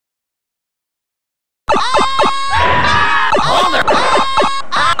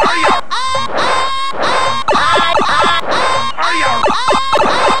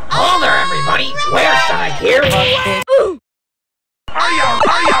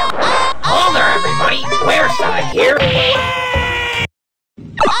everybody, we're Sonic here.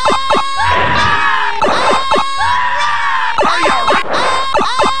 Are you ready?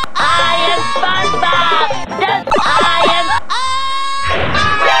 I am SpongeBob. I am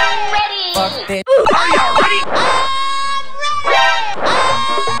ready. Are you ready?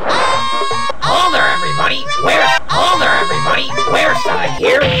 Hold there, everybody, we're Sonic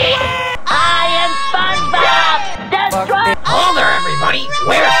here. I am SpongeBob. Destroy. Hold there, everybody,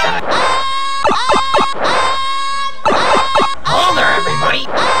 we're Sonic. Hold there, everybody.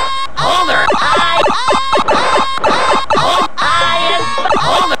 Hold there.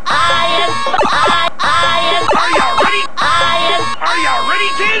 Are you ready,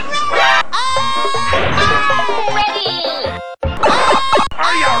 kids? Ready.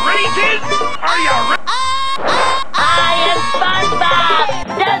 Are you ready, kids? Are you ready? I am SpongeBob,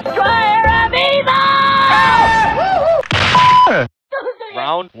 destroyer of evil!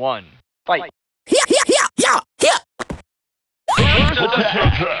 Round 1. Fight.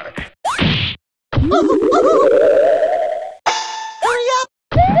 Hurry up!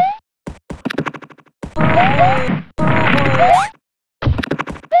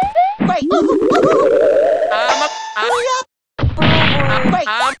 Wait! Hurry up!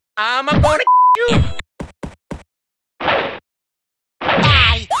 Wait! I'm gonna you.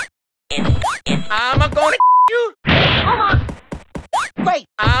 Bye! I'm gonna you. Wait!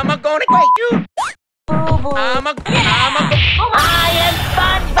 I'm gonna Wait! you. I'm a I am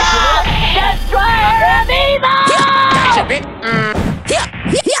SpongeBob, destroyer of evil! Gotcha, bitch.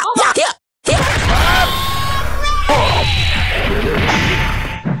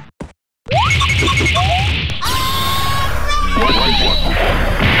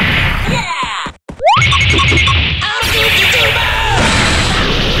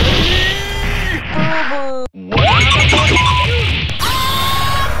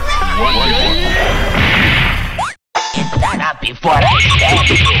 Stand up before I stab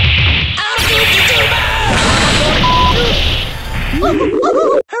you.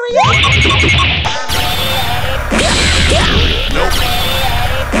 Hurry up!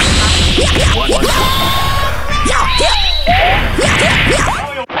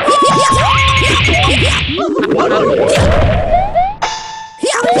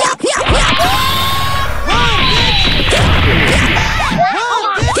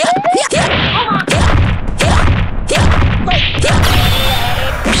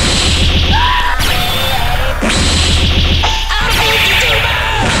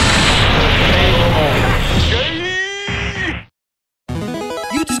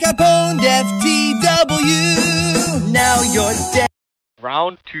 You just got boned, FTW. Now you're dead.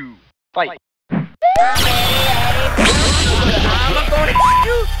 Round 2. Fight. I'm gonna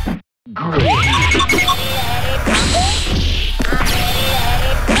you.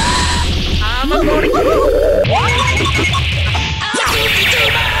 I'm gonna you.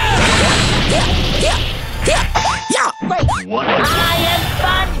 I am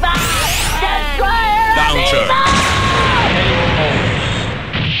SpongeBob, destroyer of Bouncer. evil!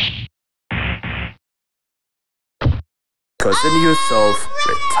 Consider yourself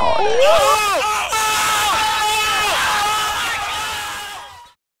retarded.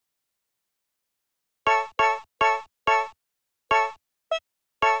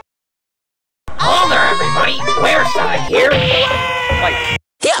 Hold there, everybody, we're Sonic here. Fight.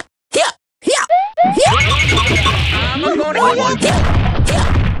 I'm gonna you.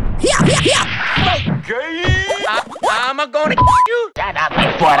 I'm gonna you. Stand up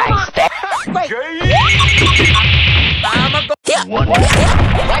before I stab. I'm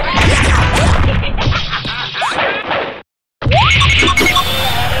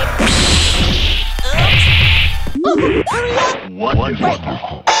Before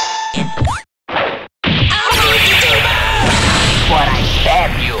I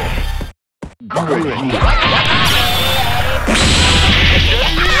stab you.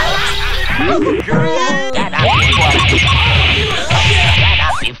 Stand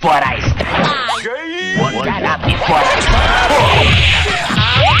up before I stab. Stand up before I stab.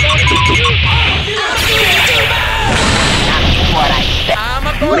 I'm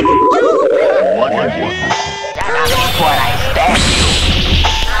gonna you. Stand up before I stab you.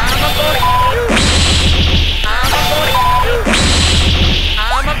 I'm gonna you. I'm gonna you.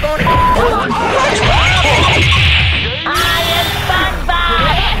 I'm gonna you. I am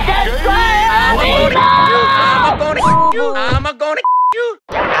SpongeBob, destroyer of evil! I'm gonna you. I'm gonna you.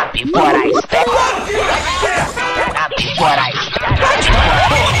 Stand up before I stab. Stand up before I stab.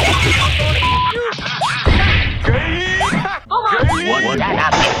 Stand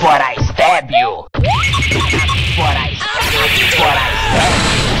up before I stab you. Stand up before I stab.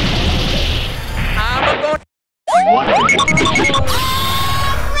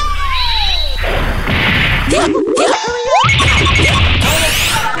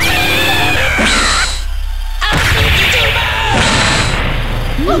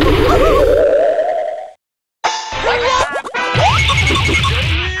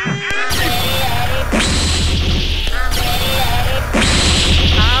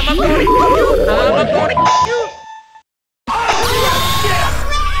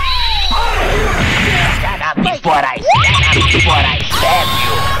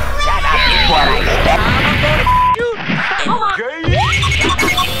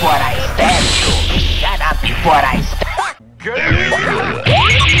 before I step.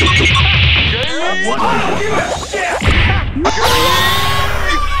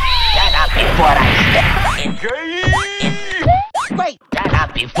 Stand up before I step. Wait. Stand up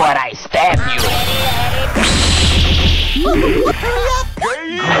before I stab you. Hurry up.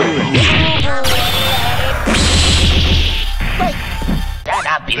 Wait. Stand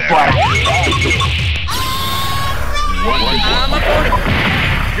up before I stab you. I'm a gonna.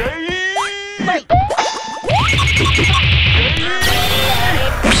 Wait.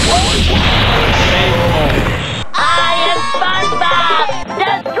 I am SpongeBob,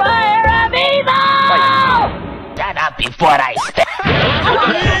 destroyer of evil! Stand up before I stab.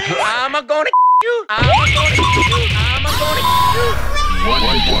 I'm a gonna you. I'm a gonna you. I'm a gonna you. I'm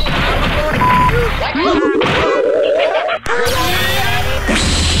a gonna you.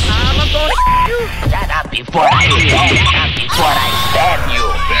 I'm a gonna you. Stand up before I stab. Stand up before I stab you.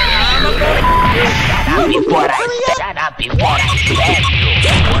 I'm a gonna you. Stand up before I stand up before I stab you.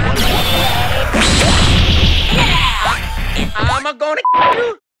 I'm a gonna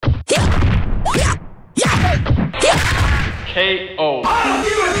you. KO.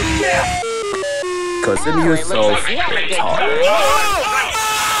 Consider yourself retarded.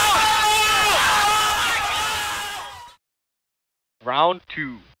 Round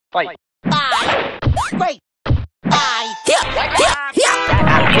 2. Fight. Wait. Stand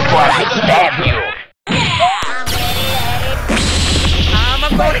up before I stab you. I'm a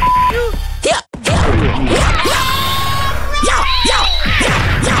gonna you.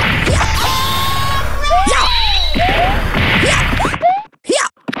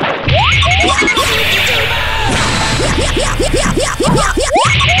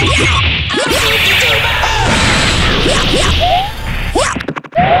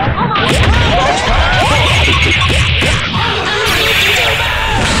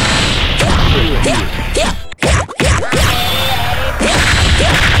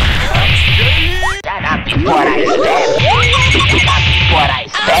 Stand up before I stab you. Stand up before I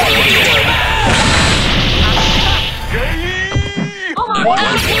stab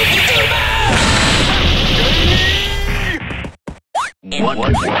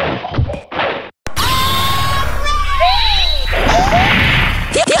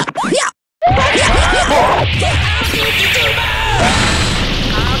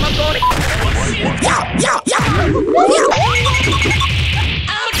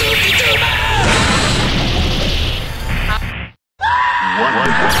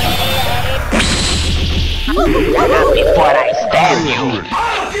Stand up before I stab you.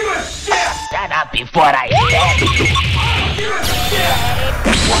 Stand up before I stab you.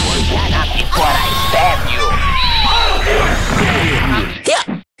 Stand up before I stab you.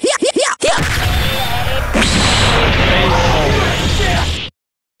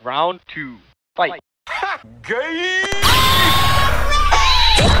 Round 2. Fight.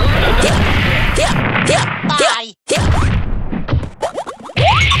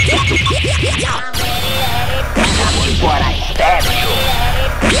 Before I stab you.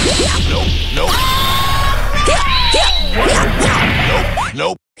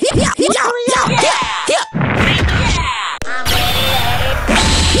 Nope. Hurry